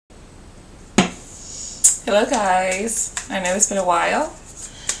Hello guys, I know it's been a while,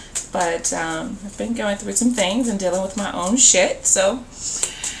 but I've been going through some things and dealing with my own shit, so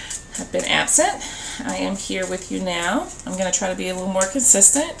I've been absent. I am here with you now. I'm going to try to be a little more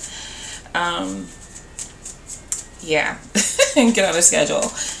consistent. Yeah, and get on a schedule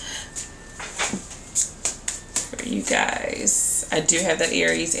for you guys. I do have that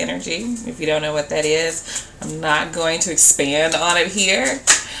Aries energy. If you don't know what that is, I'm not going to expand on it here,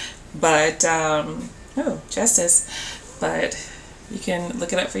 but oh, justice. But you can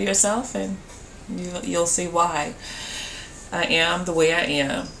look it up for yourself and you'll see why I am the way I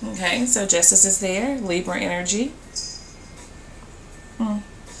am. Okay, so justice is there. Libra energy.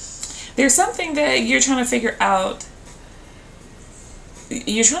 There's something that you're trying to figure out.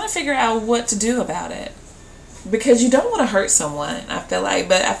 You're trying to figure out what to do about it, because you don't want to hurt someone, I feel like.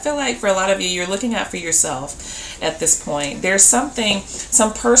 But I feel like for a lot of you, you're looking out for yourself at this point. There's some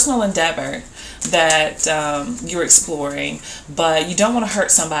personal endeavor that you're exploring, but you don't want to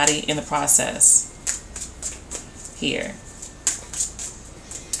hurt somebody in the process here.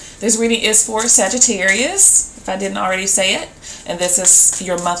 This reading is for Sagittarius, if I didn't already say it, and this is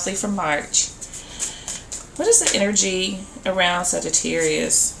your monthly for March. What is the energy around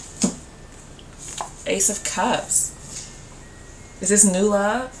Sagittarius? Ace of Cups. Is this new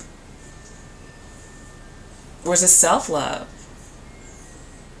love? Or is this self-love?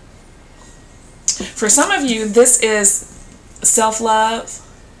 For some of you, this is self-love.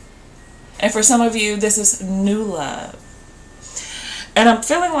 And for some of you, this is new love. And I'm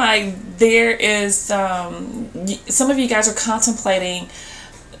feeling like there is, some of you guys are contemplating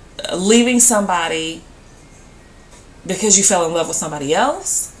leaving somebody because you fell in love with somebody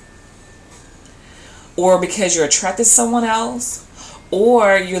else, or because you're attracted to someone else,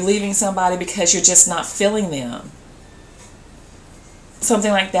 or you're leaving somebody because you're just not feeling them.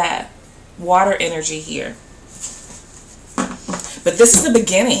 Something like that. Water energy here. But this is the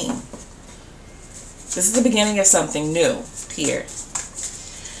beginning. This is the beginning of something new here.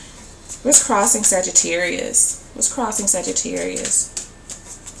 What's crossing Sagittarius? What's crossing Sagittarius?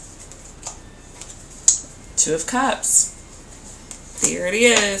 Two of Cups. There it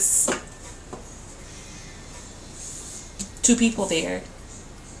is. Two people there.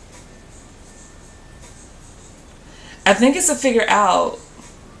 I think it's to figure out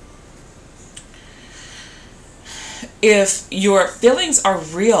if your feelings are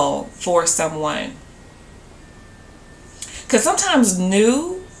real for someone. Because sometimes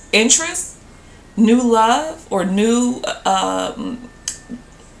new interest, new love, or new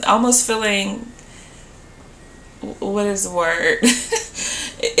almost feeling, what is the word?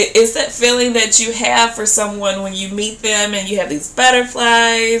 It's that feeling that you have for someone when you meet them and you have these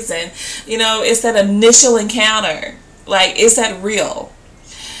butterflies, and you know, it's that initial encounter. Like, is that real?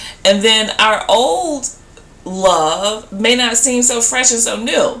 And then our old love may not seem so fresh and so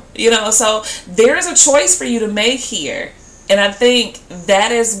new, you know, so there is a choice for you to make here. And I think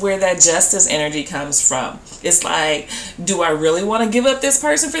that is where that justice energy comes from. It's like, do I really want to give up this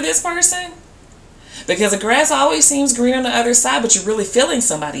person for this person? Because the grass always seems green on the other side, but you're really feeling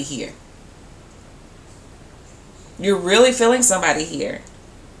somebody here. You're really feeling somebody here.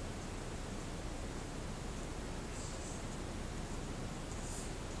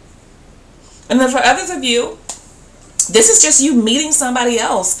 And then for others of you, this is just you meeting somebody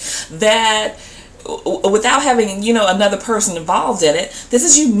else that, without having, you know, another person involved in it, this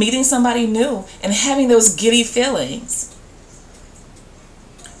is you meeting somebody new and having those giddy feelings.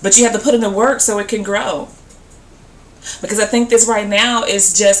 But you have to put in the work so it can grow. Because I think this right now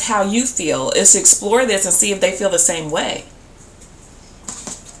is just how you feel. Is to explore this and see if they feel the same way.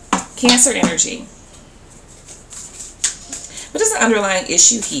 Cancer energy. What is the underlying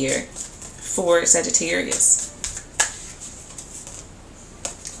issue here for Sagittarius?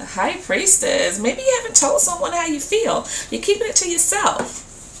 The High Priestess. Maybe you haven't told someone how you feel. You're keeping it to yourself.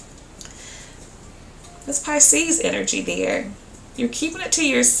 That's Pisces energy there. You're keeping it to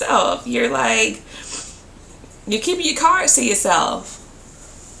yourself. You're like, you're keeping your cards to yourself.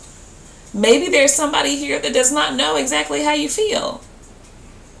 Maybe there's somebody here that does not know exactly how you feel.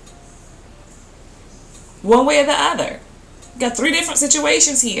 One way or the other. Got three different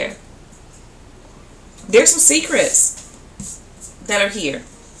situations here. There's some secrets that are here.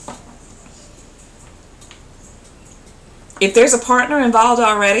 If there's a partner involved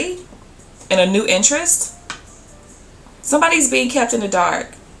already and a new interest, somebody's being kept in the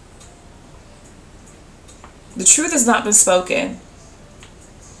dark. The truth has not been spoken.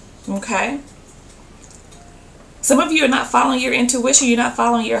 Okay? Some of you are not following your intuition. You're not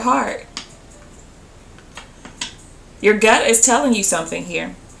following your heart. Your gut is telling you something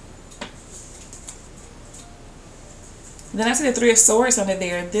here. Then I see the Three of Swords under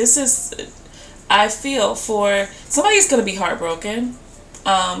there. This is, I feel, for somebody's going to be heartbroken.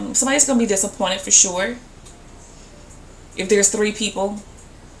 Somebody's going to be disappointed for sure. If there's 3 people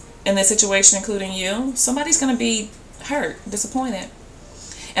in this situation, including you, somebody's going to be hurt, disappointed.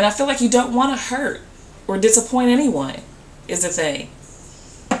 And I feel like you don't want to hurt or disappoint anyone, is the thing.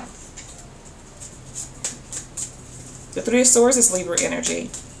 The Three of Swords is Libra energy.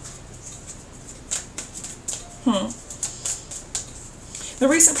 The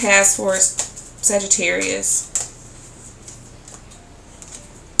recent past for Sagittarius.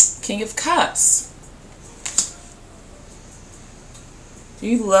 King of Cups.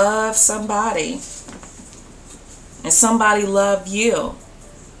 You love somebody. And somebody loved you.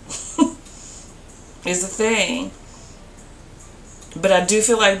 Is the thing. But I do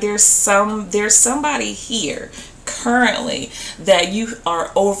feel like there's somebody here currently that you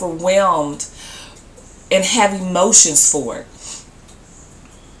are overwhelmed and have emotions for.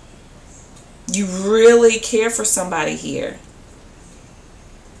 You really care for somebody here.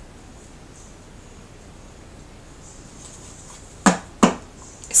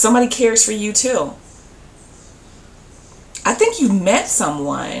 Somebody cares for you too. I think you met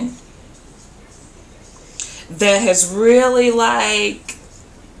someone that has really, like,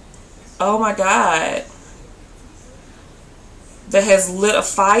 oh my God, that has lit a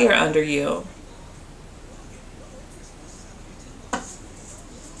fire under you.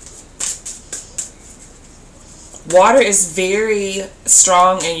 Water is very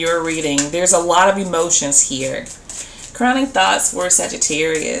strong in your reading. There's a lot of emotions here. Crowning thoughts for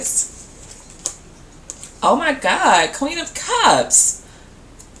Sagittarius. Oh my God, Queen of Cups.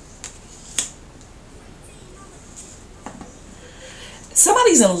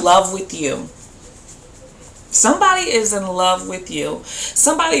 Somebody's in love with you. Somebody is in love with you.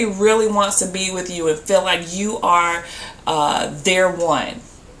 Somebody really wants to be with you and feel like you are their one.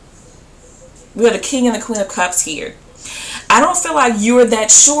 We have the King and the Queen of Cups here. I don't feel like you're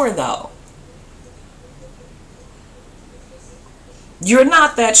that sure though. You're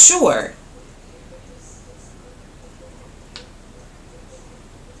not that sure.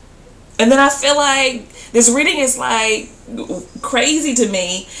 And then I feel like this reading is like crazy to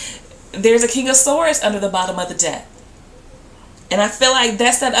me. There's a King of Swords under the bottom of the deck. And I feel like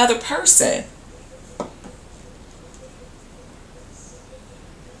that's that other person.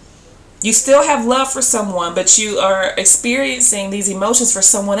 You still have love for someone, but you are experiencing these emotions for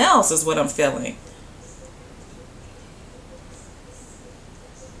someone else is what I'm feeling.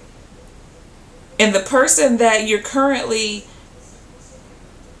 And the person that you're currently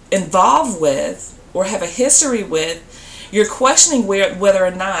involved with or have a history with, you're questioning whether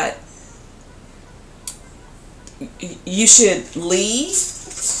or not you should leave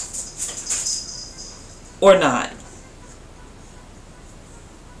or not.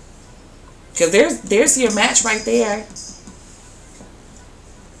 Because there's your match right there.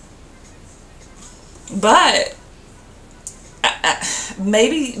 But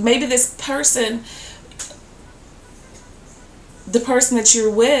maybe this person, the person that you're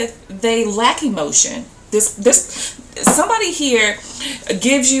with, they lack emotion. This somebody here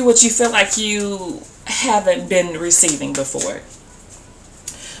gives you what you feel like you haven't been receiving before.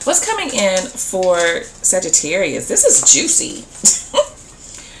 What's coming in for Sagittarius? This is juicy.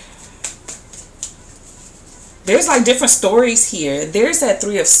 There's like different stories here. There's that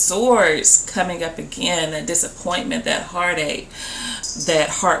Three of Swords coming up again, that disappointment, that heartache, that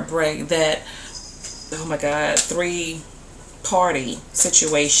heartbreak, that, oh my God, 3-party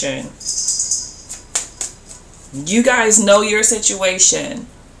situation. You guys know your situation.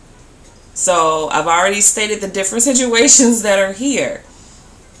 So I've already stated the different situations that are here.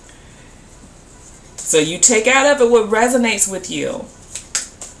 So you take out of it what resonates with you.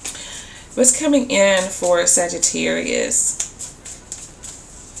 What's coming in for Sagittarius?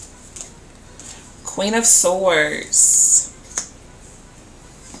 Queen of Swords.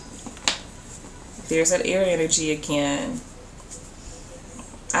 There's that air energy again.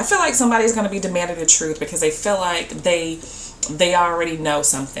 I feel like somebody's going to be demanding the truth because they feel like they already know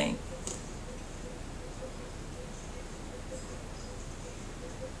something.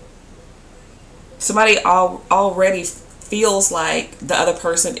 Somebody already feels like the other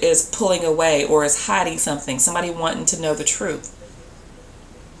person is pulling away or is hiding something. Somebody wanting to know the truth.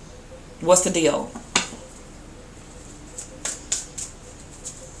 What's the deal?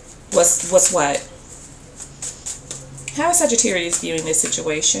 What's what? How is Sagittarius viewing this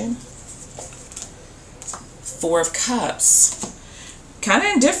situation? 4 of Cups. Kind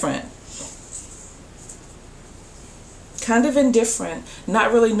of indifferent. Kind of indifferent.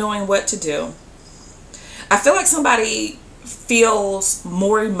 Not really knowing what to do. I feel like somebody feels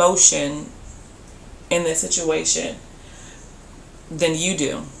more emotion in this situation than you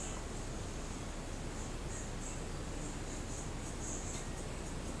do.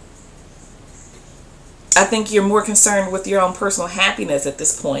 I think you're more concerned with your own personal happiness at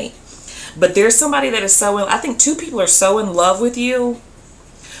this point. But there's somebody that is so I think two people are so in love with you.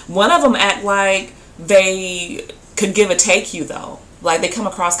 One of them act like they could give or take you, though. Like they come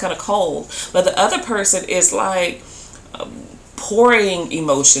across kind of cold. But the other person is like pouring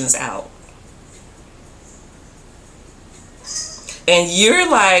emotions out. And you're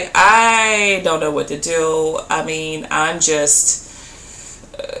like, I don't know what to do. I mean, I'm just,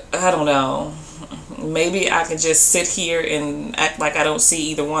 I don't know. Maybe I can just sit here and act like I don't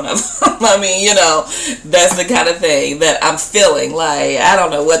see either one of them. I mean, you know, that's the kind of thing that I'm feeling. Like, I don't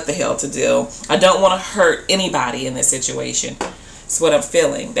know what the hell to do. I don't want to hurt anybody in this situation. It's what I'm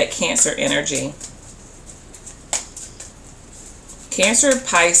feeling. That Cancer energy. Cancer,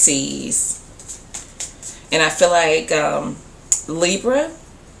 Pisces. And I feel like Libra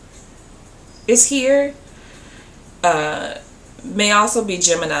is here. May also be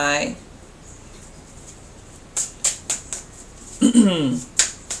Gemini.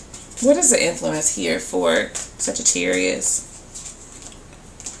 What is the influence here for Sagittarius?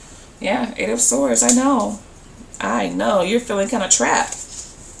 Yeah, Eight of Swords. I know. You're feeling kind of trapped.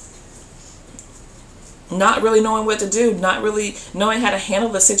 Not really knowing what to do. Not really knowing how to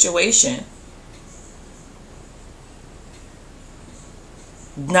handle the situation.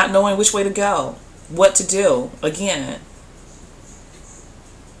 Not knowing which way to go. What to do. Again.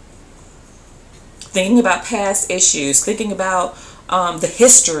 Thinking about past issues, thinking about the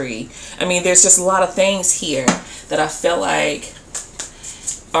history. I mean, there's just a lot of things here that I feel like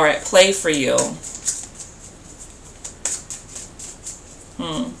are at play for you.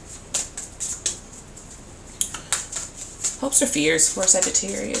 Hopes or fears for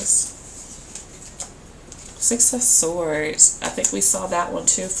Sagittarius. Six of Swords. I think we saw that one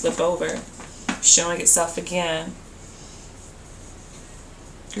too flip over, showing itself again.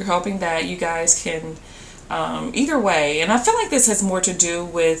 You're hoping that you guys can, either way, and I feel like this has more to do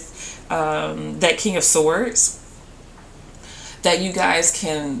with that King of Swords, that you guys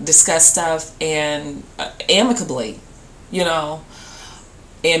can discuss stuff and amicably, you know,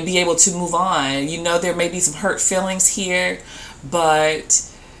 and be able to move on. You know, there may be some hurt feelings here, but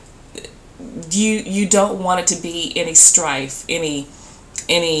you don't want it to be any strife, any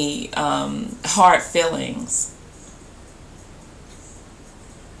hard feelings.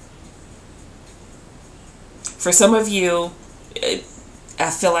 For some of you,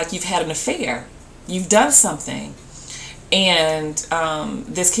 I feel like you've had an affair. You've done something. And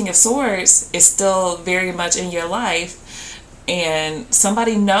this King of Swords is still very much in your life. And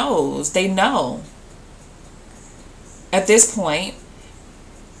somebody knows. They know. At this point.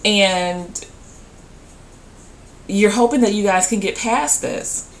 And you're hoping that you guys can get past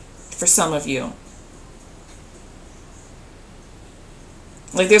this. For some of you.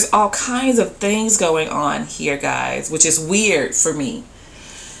 Like, there's all kinds of things going on here, guys, which is weird for me.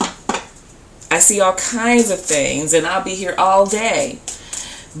 I see all kinds of things, and I'll be here all day,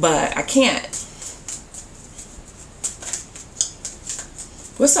 but I can't.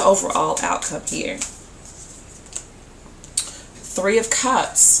 What's the overall outcome here? Three of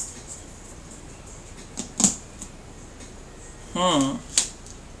Cups.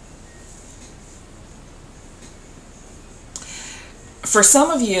 For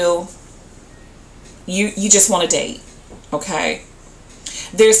some of you, you just want to date, okay?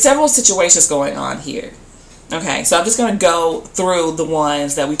 There's several situations going on here, okay? So I'm just going to go through the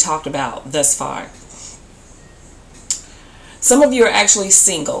ones that we talked about thus far. Some of you are actually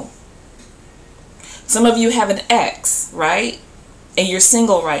single. Some of you have an ex, right? And you're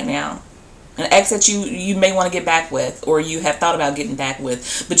single right now. An ex that you may want to get back with, or you have thought about getting back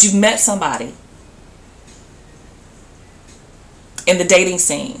with, but you've met somebody in the dating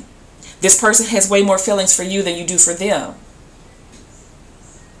scene. This person has way more feelings for you than you do for them.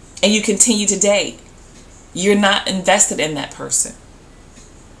 And you continue to date. You're not invested in that person.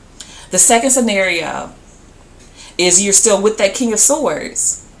 The second scenario is you're still with that King of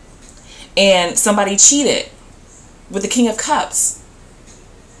Swords and somebody cheated with the King of Cups.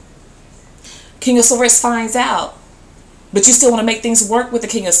 King of Swords finds out, but you still want to make things work with the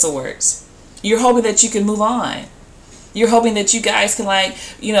King of Swords. You're hoping that you can move on. You're hoping that you guys can, like,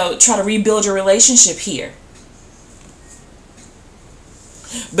 you know, try to rebuild your relationship here.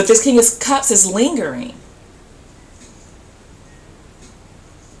 But this King of Cups is lingering.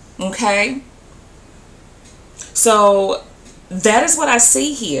 Okay? So that is what I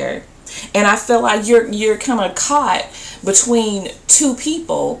see here. And I feel like you're kind of caught between two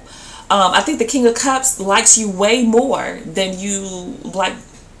people. I think the King of Cups likes you way more than you like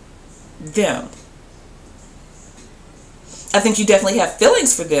them. I think you definitely have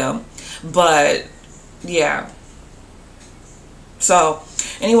feelings for them, but yeah. So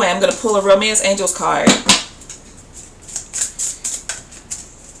anyway, I'm going to pull a Romance Angels card.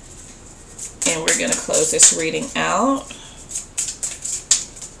 And we're going to close this reading out.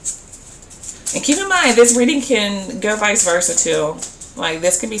 And keep in mind, this reading can go vice versa too. Like,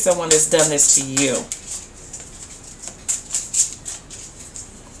 this could be someone that's done this to you.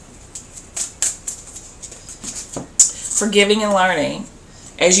 Forgiving and learning.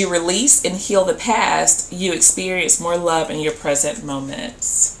 As you release and heal the past, you experience more love in your present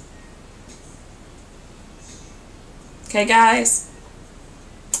moments. Okay, guys?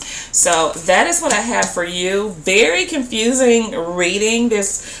 So that is what I have for you. Very confusing reading.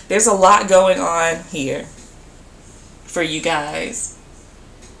 There's a lot going on here for you guys.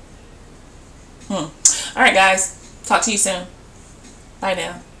 All right, guys. Talk to you soon. Bye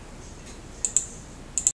now.